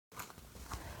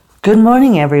Good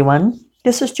morning, everyone.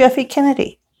 This is Jeffe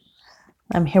Kennedy.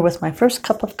 I'm here with my first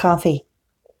cup of coffee.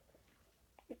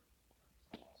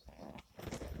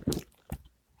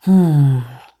 The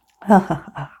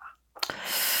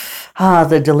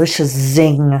delicious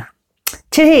zing.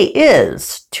 Today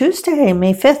is Tuesday,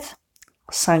 May 5th,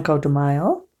 Cinco de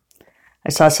Mayo. I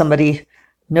saw somebody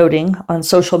noting on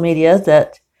social media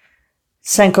that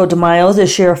Cinco de Mayo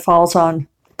this year falls on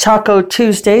Taco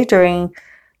Tuesday during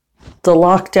the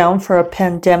lockdown for a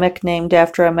pandemic named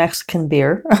after a Mexican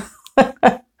beer.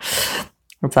 I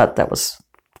thought that was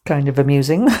kind of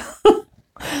amusing.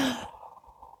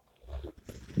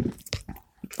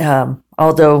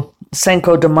 Although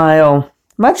Cinco de Mayo,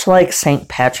 much like St.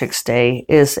 Patrick's Day,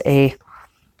 is a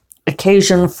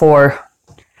occasion for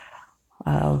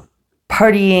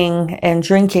partying and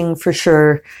drinking for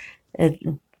sure, it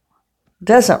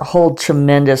doesn't hold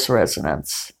tremendous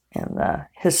resonance in the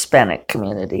Hispanic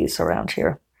communities around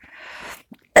here.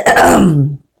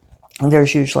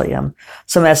 There's usually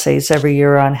some essays every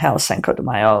year on how Cinco de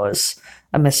Mayo is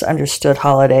a misunderstood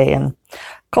holiday and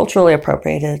culturally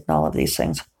appropriated and all of these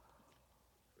things.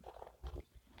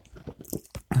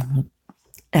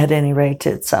 At any rate,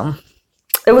 it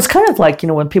was kind of like,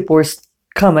 when people were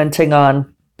commenting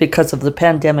on, because of the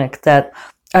pandemic, that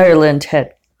Ireland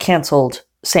had canceled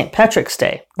St. Patrick's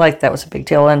Day. Like that was a big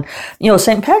deal. And,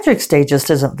 St. Patrick's Day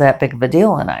just isn't that big of a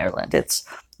deal in Ireland. It's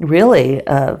really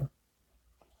a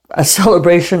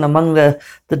celebration among the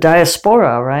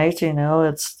diaspora, right?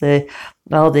 It's the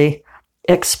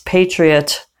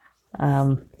expatriate,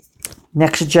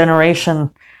 next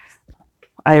generation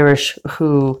Irish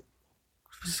who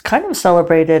is kind of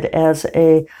celebrated as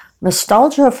a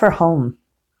nostalgia for home.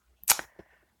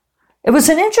 It was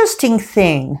an interesting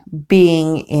thing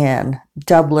being in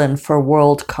Dublin for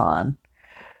Worldcon.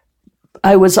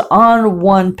 I was on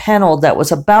one panel that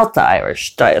was about the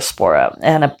Irish diaspora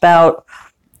and about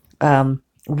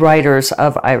writers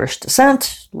of Irish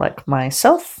descent, like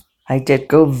myself. I did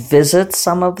go visit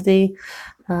some of the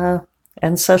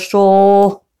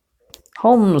ancestral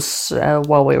homes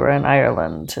while we were in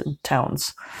Ireland, in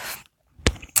towns.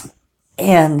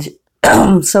 And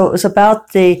so it was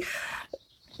about the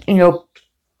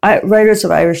writers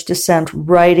of Irish descent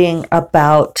writing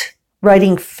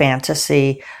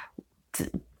fantasy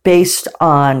based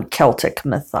on Celtic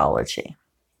mythology,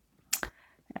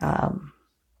 on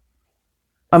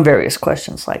various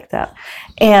questions like that.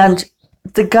 And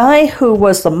the guy who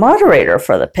was the moderator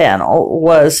for the panel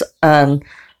was an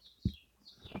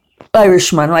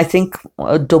Irishman, I think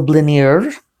a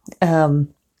Dubliner,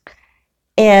 and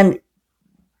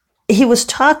he was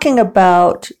talking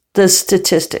about the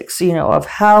statistics, of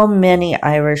how many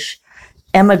Irish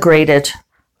emigrated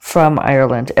from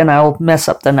Ireland. And I'll mess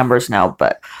up the numbers now,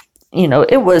 but,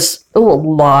 it was a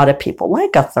lot of people,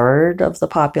 like a third of the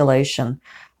population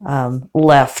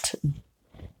left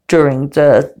during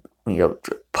the,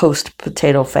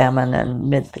 post-potato famine and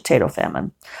mid-potato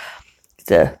famine,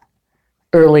 the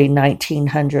early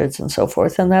 1900s and so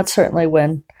forth. And that's certainly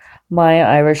when my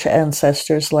Irish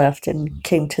ancestors left and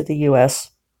came to the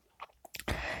U.S.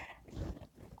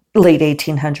 late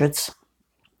 1800s.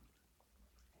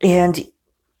 And,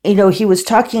 he was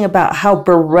talking about how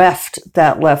bereft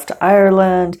that left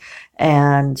Ireland.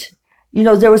 And,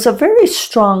 there was a very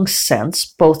strong sense,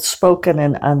 both spoken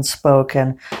and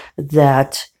unspoken,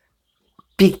 that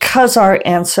because our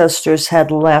ancestors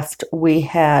had left, we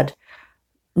had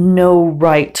no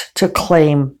right to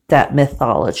claim that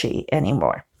mythology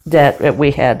anymore, that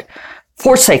we had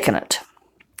forsaken it.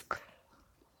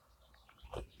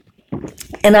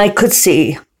 And I could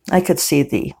see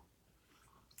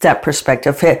that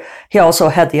perspective. He also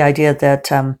had the idea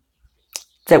that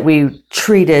we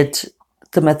treated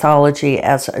the mythology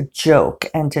as a joke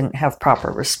and didn't have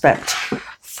proper respect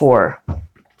for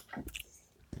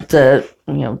the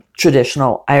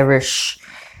traditional Irish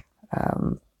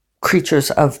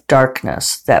creatures of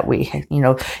darkness that we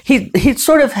he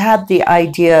sort of had the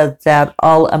idea that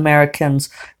all Americans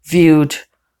viewed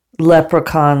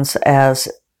leprechauns as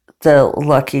the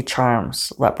Lucky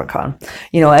Charms leprechaun,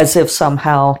 as if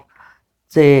somehow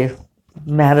the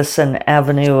Madison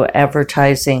Avenue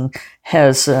advertising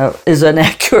is an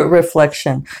accurate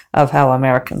reflection of how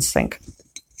Americans think.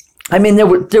 I mean, there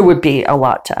would be a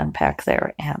lot to unpack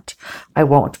there, and I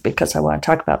won't, because I want to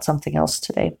talk about something else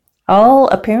today. All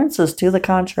appearances to the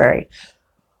contrary.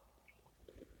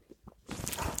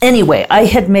 Anyway, I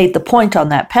had made the point on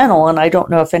that panel, and I don't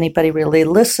know if anybody really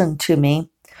listened to me,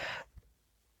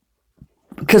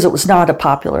 because it was not a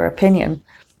popular opinion.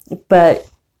 But,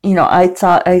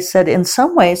 I said in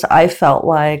some ways I felt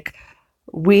like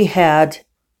we had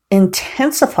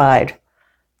intensified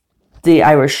the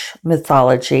Irish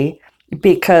mythology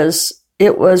because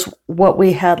it was what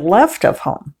we had left of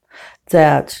home.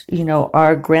 That,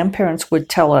 our grandparents would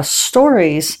tell us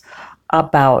stories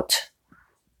about,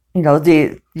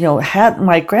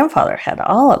 my grandfather had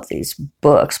all of these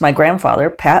books. My grandfather,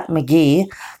 Pat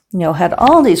McGee, had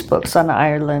all these books on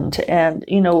Ireland and,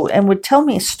 and would tell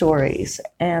me stories.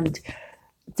 And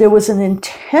there was an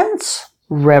intense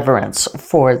reverence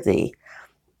for the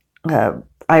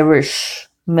Irish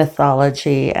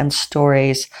mythology and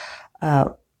stories,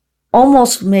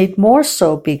 almost made more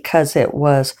so because it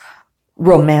was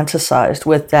romanticized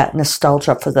with that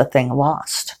nostalgia for the thing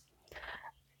lost.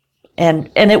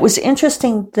 And it was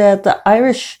interesting that the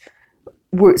Irish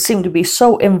seemed to be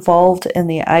so involved in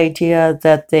the idea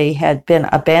that they had been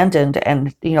abandoned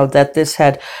and, that this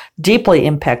had deeply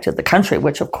impacted the country,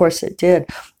 which of course it did.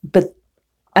 But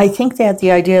I think they had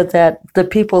the idea that the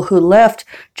people who left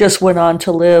just went on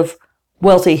to live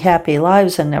wealthy, happy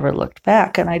lives and never looked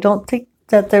back. And I don't think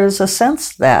that there's a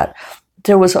sense that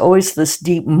there was always this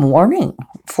deep mourning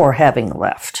for having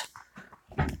left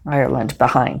Ireland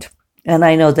behind. And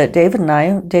I know that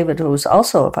David, who was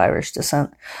also of Irish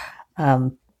descent,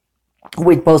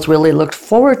 we both really looked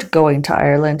forward to going to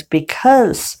Ireland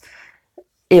because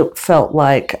it felt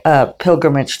like a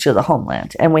pilgrimage to the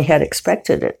homeland. And we had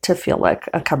expected it to feel like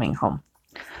a coming home,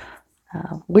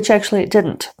 which actually it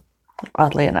didn't,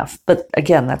 oddly enough. But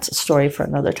again, that's a story for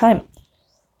another time.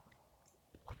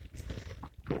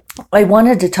 I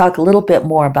wanted to talk a little bit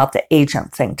more about the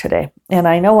agent thing today. And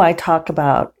I know I talk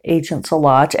about agents a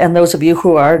lot. And those of you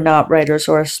who are not writers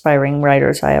or aspiring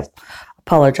writers, I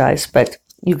apologize. But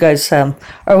you guys are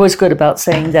always good about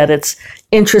saying that it's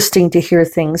interesting to hear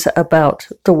things about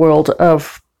the world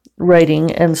of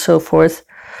writing and so forth.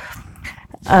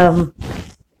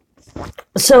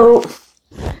 So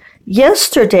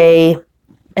yesterday,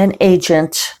 an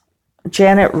agent,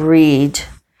 Janet Reed,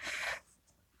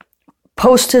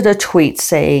 posted a tweet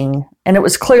saying, and it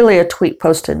was clearly a tweet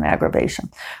posted in aggravation,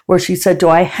 where she said, "Do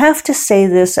I have to say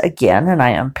this again?" And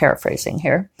I am paraphrasing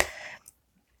here.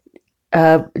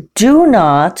 "Do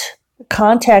not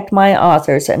contact my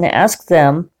authors and ask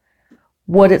them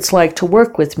what it's like to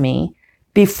work with me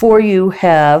before you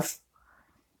have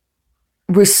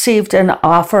received an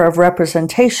offer of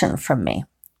representation from me."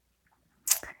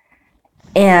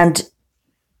 And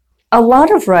a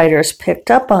lot of writers picked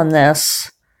up on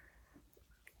this.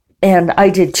 And I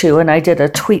did too, and I did a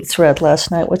tweet thread last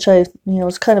night, which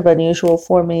was kind of unusual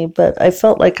for me, but I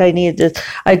felt like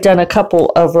I'd done a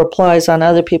couple of replies on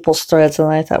other people's threads,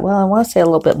 and I thought, well, I want to say a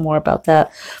little bit more about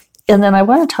that. And then I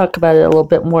want to talk about it a little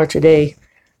bit more today.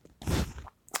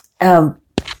 And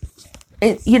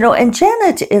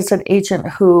Janet is an agent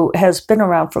who has been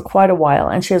around for quite a while,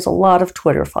 and she has a lot of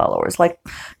Twitter followers,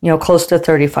 close to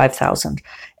 35,000.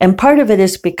 And part of it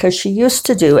is because she used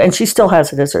to do, and she still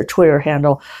has it as her Twitter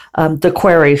handle, the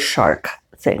Query Shark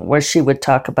thing, where she would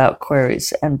talk about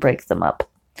queries and break them up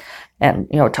and,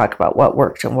 talk about what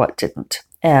worked and what didn't.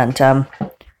 And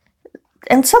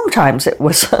sometimes it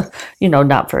was,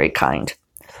 not very kind.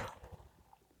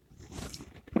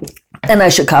 And I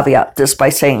should caveat this by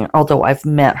saying, although I've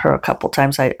met her a couple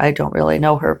times, I don't really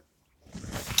know her.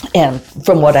 And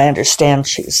from what I understand,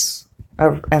 she's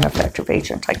an effective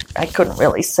agent. I couldn't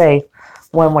really say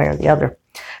one way or the other.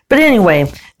 But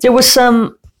anyway, there was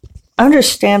some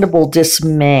understandable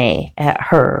dismay at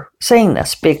her saying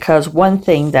this, because one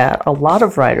thing that a lot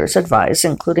of writers advise,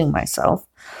 including myself,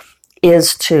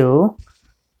 is to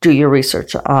do your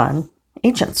research on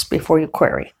agents before you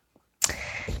query.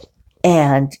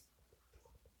 And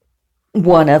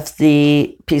one of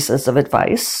the pieces of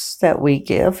advice that we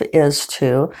give is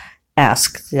to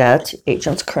ask that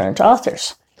agents' current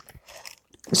authors.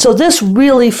 So this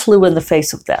really flew in the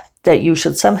face of that you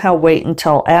should somehow wait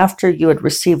until after you had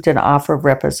received an offer of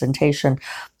representation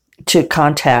to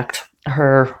contact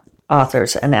her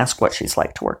authors and ask what she's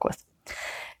like to work with.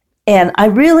 And I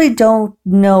really don't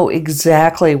know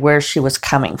exactly where she was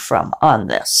coming from on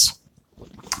this.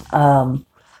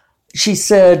 She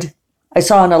said, I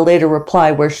saw in a later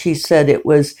reply where she said it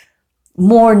was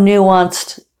more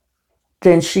nuanced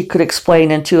than she could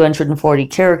explain in 240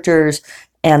 characters,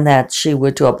 and that she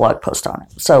would do a blog post on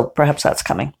it. So perhaps that's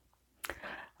coming.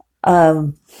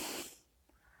 I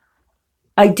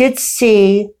did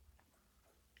see,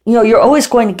 you're always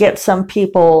going to get some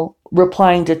people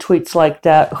replying to tweets like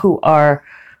that who are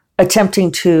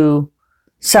attempting to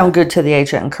sound good to the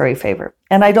agent and curry favor.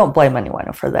 And I don't blame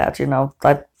anyone for that.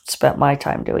 I've spent my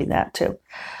time doing that too.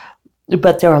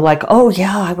 But they were like, oh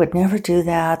yeah, I would never do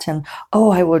that. And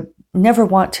oh, I would never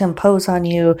want to impose on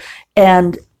you.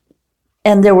 And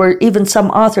And there were even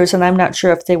some authors, and I'm not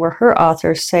sure if they were her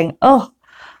authors, saying, oh,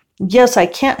 yes, I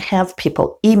can't have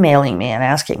people emailing me and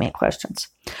asking me questions,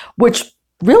 which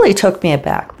really took me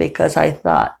aback because I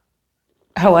thought,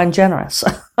 how ungenerous.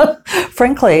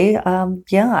 Frankly,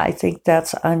 yeah, I think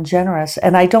that's ungenerous.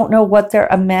 And I don't know what they're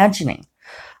imagining.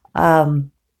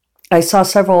 I saw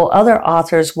several other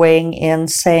authors weighing in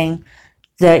saying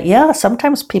that, yeah,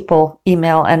 sometimes people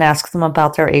email and ask them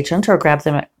about their agent or grab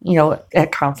them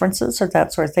at conferences or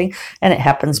that sort of thing. And it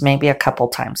happens maybe a couple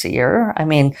times a year. I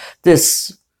mean,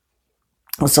 this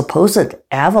supposed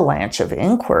avalanche of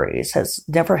inquiries has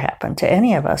never happened to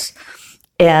any of us.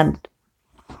 And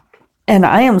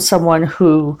I am someone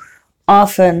who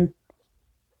often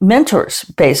mentors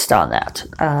based on that.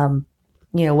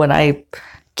 When I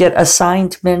get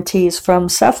assigned mentees from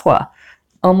SFWA,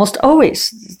 almost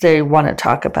always they want to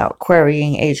talk about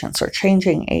querying agents or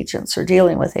changing agents or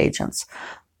dealing with agents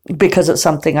because it's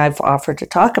something I've offered to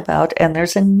talk about, and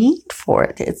there's a need for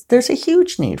it. There's a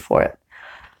huge need for it.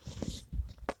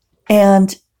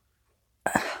 And,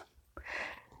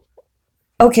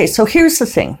 okay, so here's the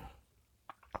thing,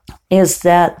 is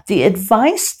that the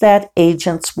advice that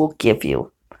agents will give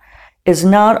you is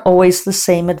not always the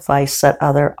same advice that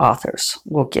other authors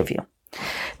will give you.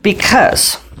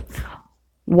 Because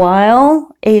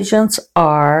while agents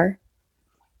are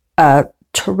a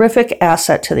terrific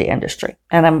asset to the industry,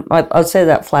 and I'll say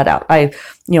that flat out. I'm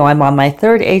on my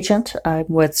third agent. I'm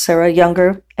with Sarah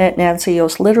Younger at Nancy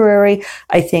Yost Literary.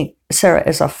 I think Sarah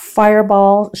is a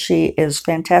fireball. She is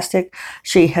fantastic.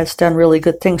 She has done really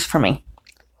good things for me.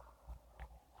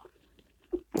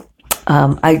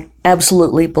 I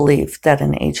absolutely believe that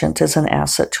an agent is an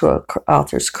asset to an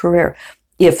author's career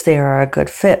if they are a good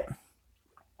fit.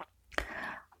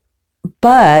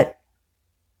 But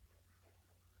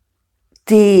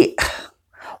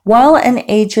while an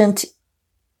agent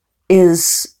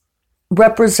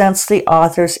represents the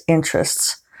author's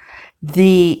interests,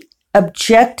 the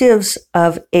objectives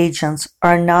of agents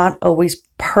are not always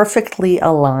perfectly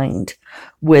aligned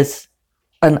with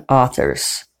an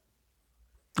author's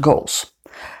goals.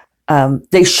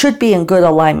 They should be in good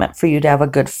alignment for you to have a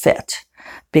good fit,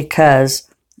 because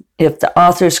if the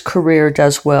author's career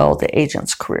does well, the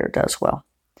agent's career does well.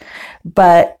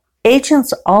 But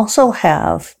agents also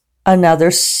have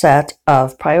another set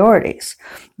of priorities.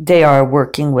 They are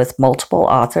working with multiple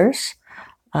authors.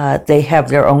 They have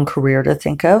their own career to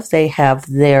think of. They have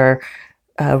their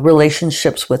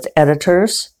relationships with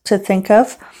editors to think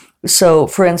of. So,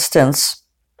 for instance,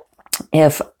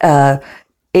 if an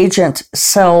agent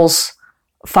sells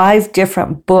 5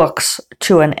 different books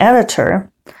to an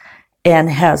editor and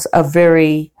has a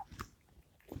very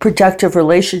productive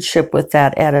relationship with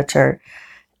that editor,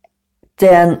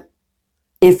 then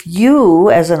if you,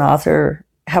 as an author,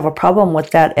 have a problem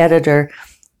with that editor,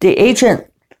 the agent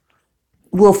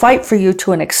will fight for you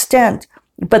to an extent,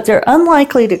 but they're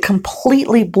unlikely to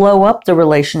completely blow up the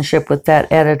relationship with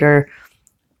that editor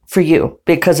for you,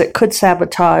 because it could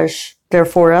sabotage their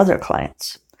 4 other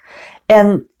clients.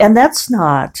 And that's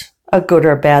not a good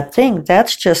or bad thing.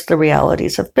 That's just the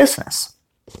realities of business.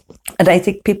 And I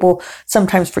think people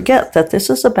sometimes forget that this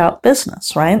is about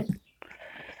business, right?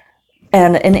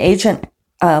 And an agent,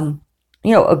 a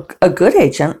good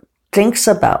agent thinks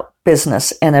about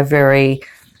business in a very,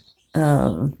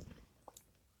 I'm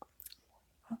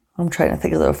trying to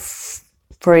think of the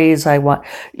phrase I want,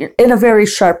 in a very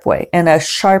sharp way, in a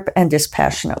sharp and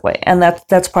dispassionate way. And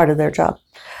that's part of their job.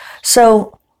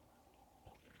 So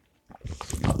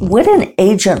what an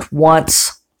agent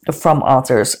wants from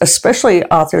authors, especially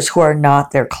authors who are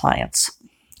not their clients,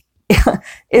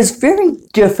 is very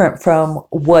different from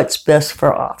what's best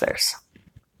for authors.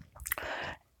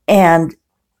 And,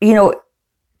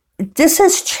 this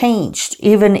has changed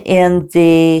even in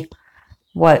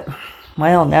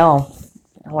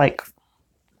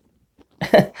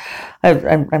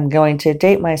I'm going to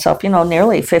date myself,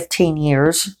 nearly 15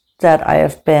 years that I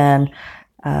have been,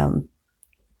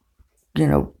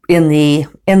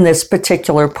 in this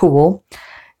particular pool.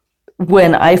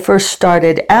 When I first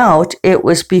started out, it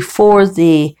was before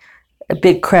the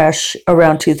big crash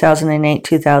around 2008,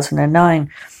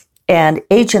 2009, and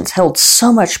agents held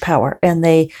so much power, and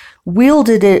they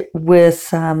wielded it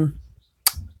with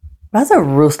rather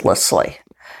ruthlessly.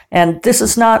 And this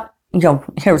is not,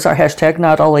 here's our hashtag,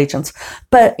 not all agents,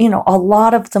 but, a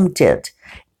lot of them did.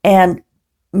 And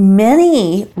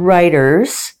many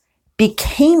writers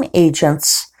became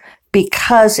agents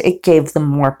because it gave them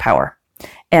more power.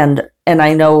 And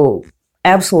I know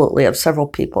absolutely of several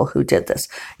people who did this,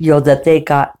 that they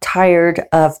got tired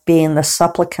of being the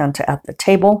supplicant at the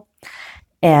table,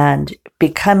 And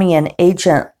becoming an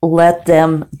agent let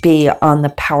them be on the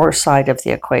power side of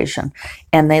the equation.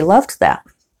 And they loved that.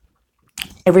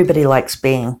 Everybody likes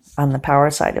being on the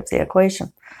power side of the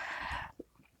equation.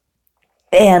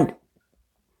 And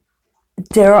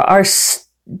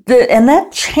and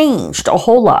that changed a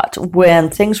whole lot when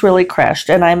things really crashed.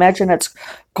 And I imagine it's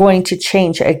going to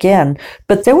change again.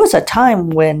 But there was a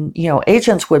time when,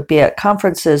 agents would be at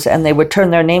conferences and they would turn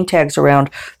their name tags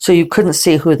around so you couldn't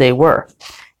see who they were.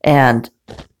 And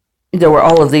there were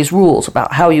all of these rules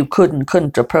about how you could and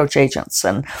couldn't approach agents.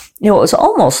 And, it was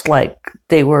almost like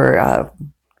they were a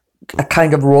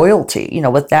kind of royalty,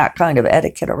 with that kind of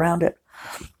etiquette around it.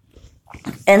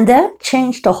 And that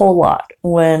changed a whole lot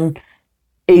when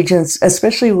agents,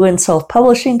 especially when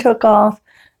self-publishing took off,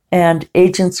 and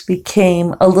agents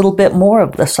became a little bit more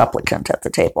of the supplicant at the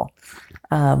table.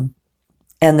 And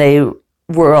they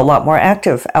were a lot more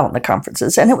active out in the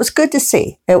conferences. And it was good to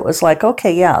see. It was like,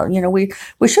 okay, yeah,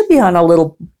 we should be on a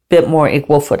little bit more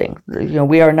equal footing.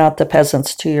 We are not the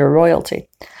peasants to your royalty.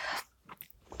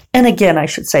 And again, I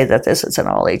should say that this isn't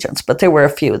all agents, but there were a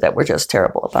few that were just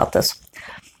terrible about this.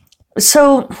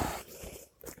 So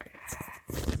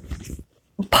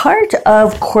part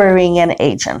of querying an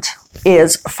agent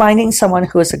is finding someone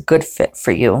who is a good fit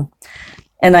for you.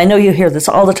 And I know you hear this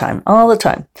all the time,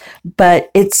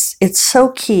 but it's so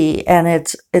key, and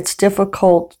it's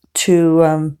difficult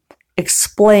to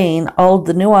explain all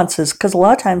the nuances, because a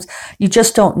lot of times you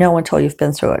just don't know until you've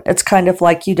been through it. It's kind of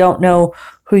like you don't know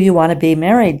who you want to be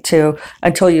married to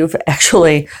until you've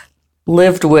actually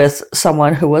lived with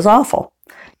someone who was awful.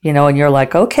 And you're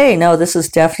like, okay, no, this is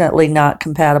definitely not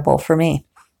compatible for me.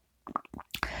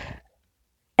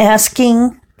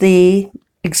 Asking the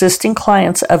existing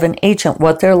clients of an agent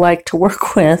what they're like to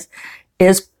work with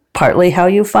is partly how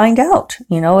you find out.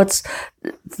 It's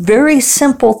very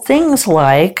simple things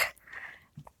like,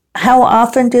 how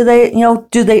often do they,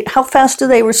 how fast do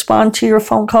they respond to your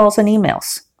phone calls and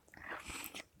emails?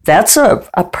 That's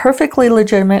a perfectly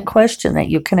legitimate question that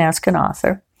you can ask an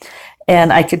author.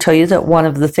 And I can tell you that one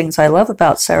of the things I love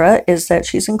about Sarah is that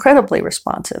she's incredibly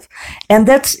responsive. And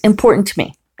that's important to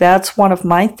me. That's one of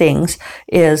my things,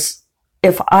 is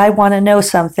if I want to know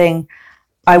something,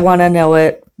 I want to know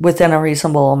it within a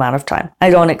reasonable amount of time.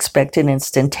 I don't expect an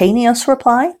instantaneous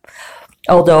reply.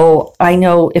 Although I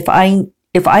know if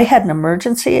I had an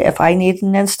emergency, if I need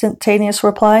an instantaneous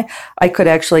reply, I could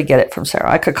actually get it from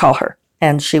Sarah. I could call her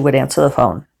and she would answer the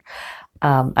phone.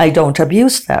 I don't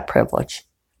abuse that privilege.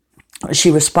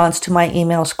 She responds to my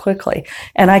emails quickly.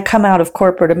 And I come out of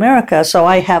corporate America, so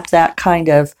I have that kind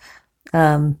of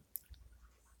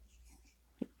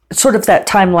sort of that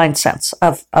timeline sense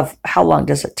of how long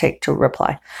does it take to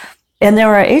reply. And there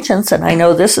are agents, and I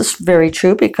know this is very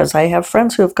true because I have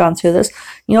friends who have gone through this,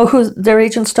 who their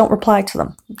agents don't reply to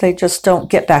them. They just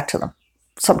don't get back to them,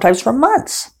 sometimes for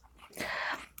months.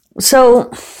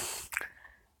 So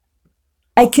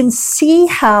I can see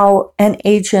how an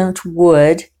agent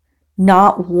would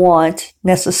not want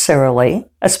necessarily,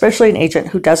 especially an agent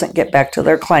who doesn't get back to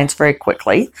their clients very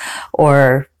quickly,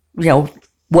 or,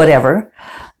 whatever.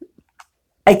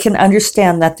 I can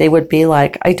understand that they would be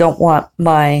like, I don't want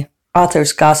my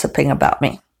authors gossiping about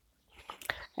me.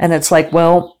 And it's like,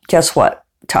 well, guess what?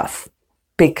 Tough.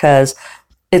 Because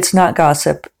it's not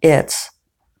gossip, it's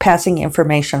passing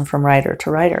information from writer to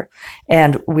writer.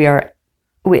 And we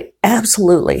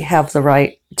absolutely have the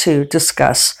right to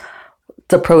discuss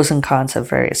the pros and cons of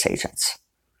various agents.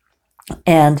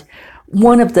 And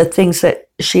one of the things that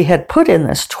she had put in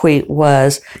this tweet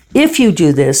was, if you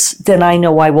do this, then I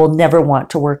know I will never want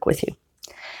to work with you.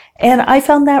 And I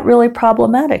found that really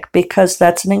problematic because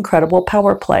that's an incredible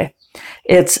power play.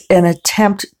 It's an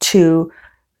attempt to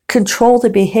control the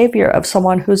behavior of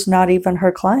someone who's not even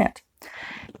her client.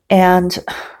 And,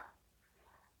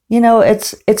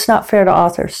 it's not fair to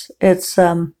authors. It's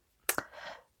an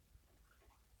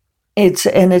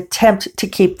attempt to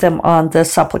keep them on the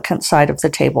supplicant side of the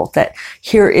table, that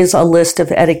here is a list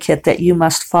of etiquette that you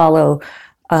must follow,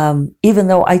 even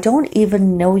though I don't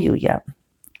even know you yet.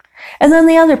 And then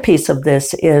the other piece of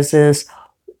this is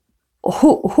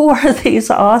who are these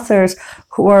authors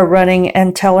who are running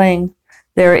and telling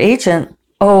their agent,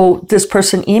 oh, this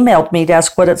person emailed me to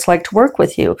ask what it's like to work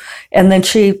with you. And then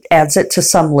she adds it to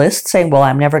some list saying, well,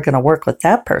 I'm never going to work with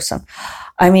that person.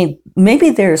 I mean, maybe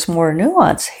there's more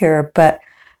nuance here, but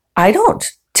I don't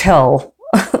tell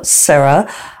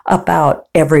Sarah about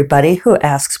everybody who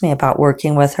asks me about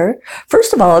working with her.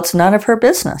 First of all, it's none of her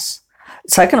business.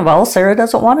 Second of all, Sarah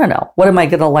doesn't want to know. What am I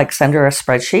going to send her a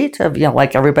spreadsheet of,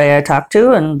 like everybody I talked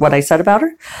to and what I said about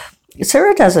her?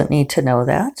 Sarah doesn't need to know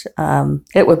that.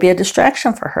 It would be a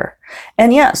distraction for her.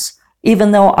 And yes,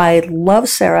 even though I love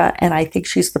Sarah and I think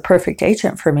she's the perfect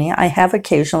agent for me, I have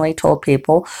occasionally told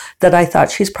people that I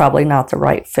thought she's probably not the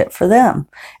right fit for them.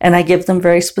 And I give them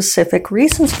very specific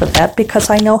reasons for that because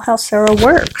I know how Sarah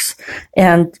works.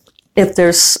 And if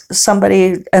there's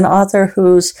somebody, an author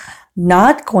who's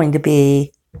not going to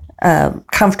be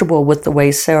comfortable with the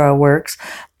way Sarah works,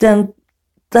 then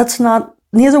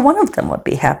neither one of them would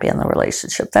be happy in the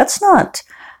relationship. That's not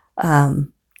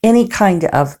any kind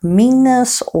of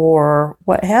meanness or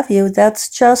what have you. That's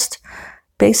just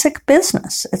basic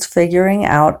business. It's figuring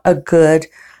out a good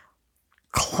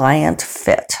client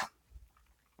fit.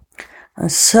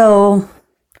 So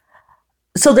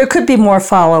there could be more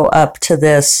follow-up to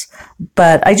this,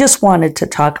 but I just wanted to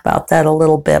talk about that a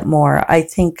little bit more. I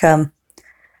think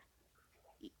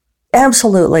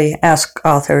absolutely ask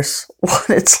authors what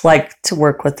it's like to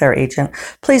work with their agent.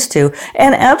 Please do.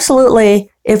 And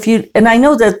absolutely, and I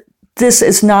know that this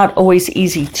is not always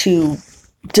easy to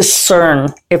discern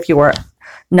if you are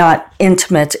not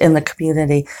intimate in the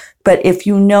community, but if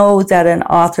you know that an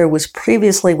author was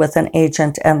previously with an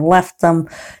agent and left them,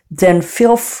 then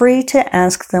feel free to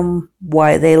ask them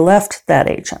why they left that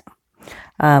agent.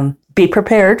 Be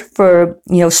prepared for,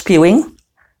 spewing,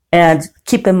 and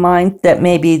keep in mind that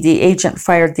maybe the agent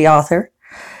fired the author.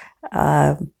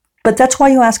 But that's why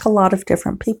you ask a lot of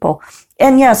different people.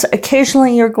 And yes,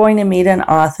 occasionally you're going to meet an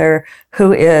author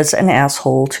who is an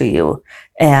asshole to you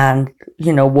and,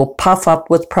 will puff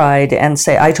up with pride and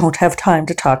say, I don't have time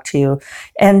to talk to you.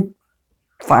 And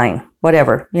fine,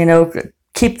 whatever,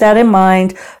 keep that in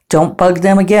mind. Don't bug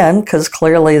them again, because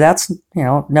clearly that's,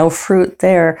 no fruit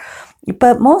there.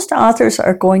 But most authors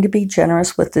are going to be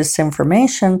generous with this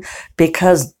information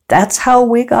because that's how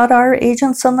we got our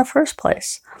agents in the first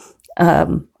place.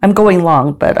 I'm going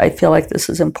long, but I feel like this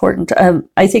is important.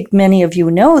 I think many of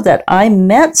you know that I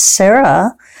met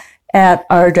Sarah at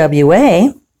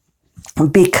RWA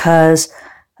because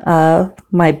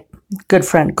my good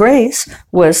friend Grace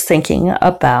was thinking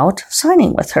about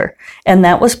signing with her. And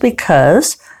that was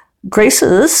because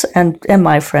Grace's and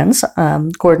my friends,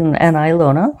 Gordon and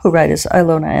Ilona, who write as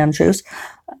Ilona Andrews,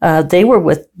 they were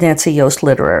with Nancy Yost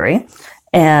Literary,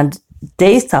 and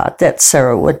they thought that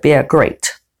Sarah would be a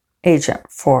great agent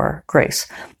for Grace.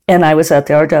 And I was at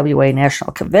the RWA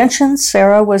National Convention.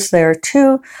 Sarah was there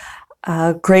too.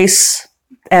 Grace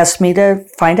asked me to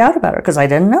find out about her because I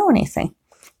didn't know anything.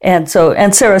 And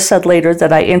Sarah said later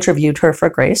that I interviewed her for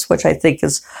Grace, which I think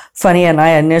is funny. And I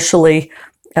initially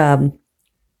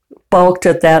balked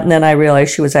at that, and then I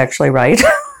realized she was actually right.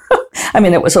 I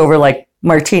mean, it was over like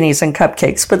martinis and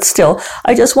cupcakes, but still,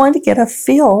 I just wanted to get a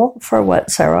feel for what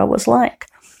Sarah was like.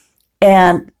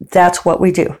 And that's what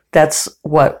we do. That's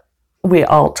what we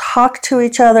all talk to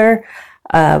each other.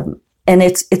 And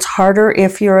it's harder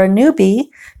if you're a newbie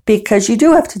because you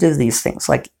do have to do these things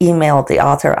like email the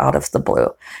author out of the blue.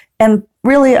 And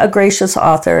really, a gracious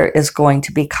author is going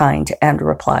to be kind and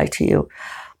reply to you.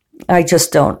 I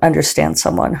just don't understand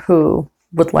someone who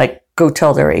would go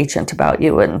tell their agent about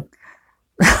you, and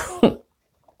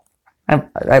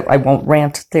I won't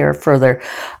rant there further.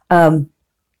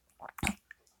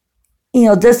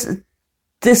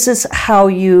 This is how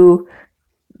you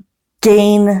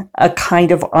gain a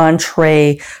kind of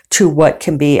entree to what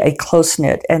can be a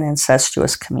close-knit and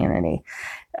incestuous community.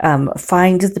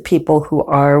 Find the people who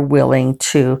are willing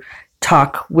to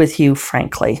talk with you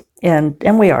frankly, and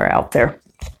we are out there.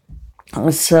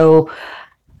 So,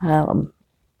 and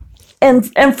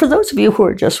for those of you who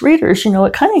are just readers,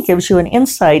 it kind of gives you an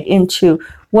insight into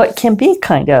what can be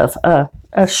kind of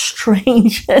a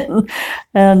strange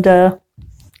and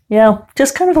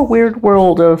just kind of a weird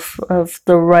world of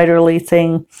the writerly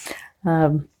thing.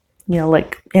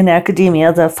 Like in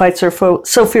academia, the fights are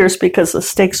so fierce because the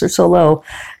stakes are so low.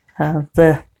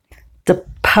 The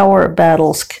power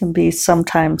battles can be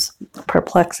sometimes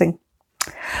perplexing.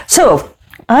 So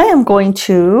I am going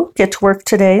to get to work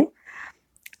today.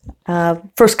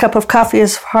 First Cup of Coffee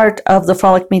is part of the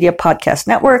Frolic Media Podcast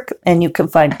Network, and you can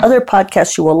find other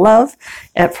podcasts you will love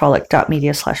at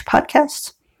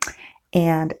frolic.media/podcasts.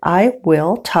 And I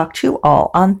will talk to you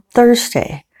all on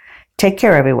Thursday. Take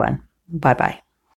care, everyone. Bye-bye.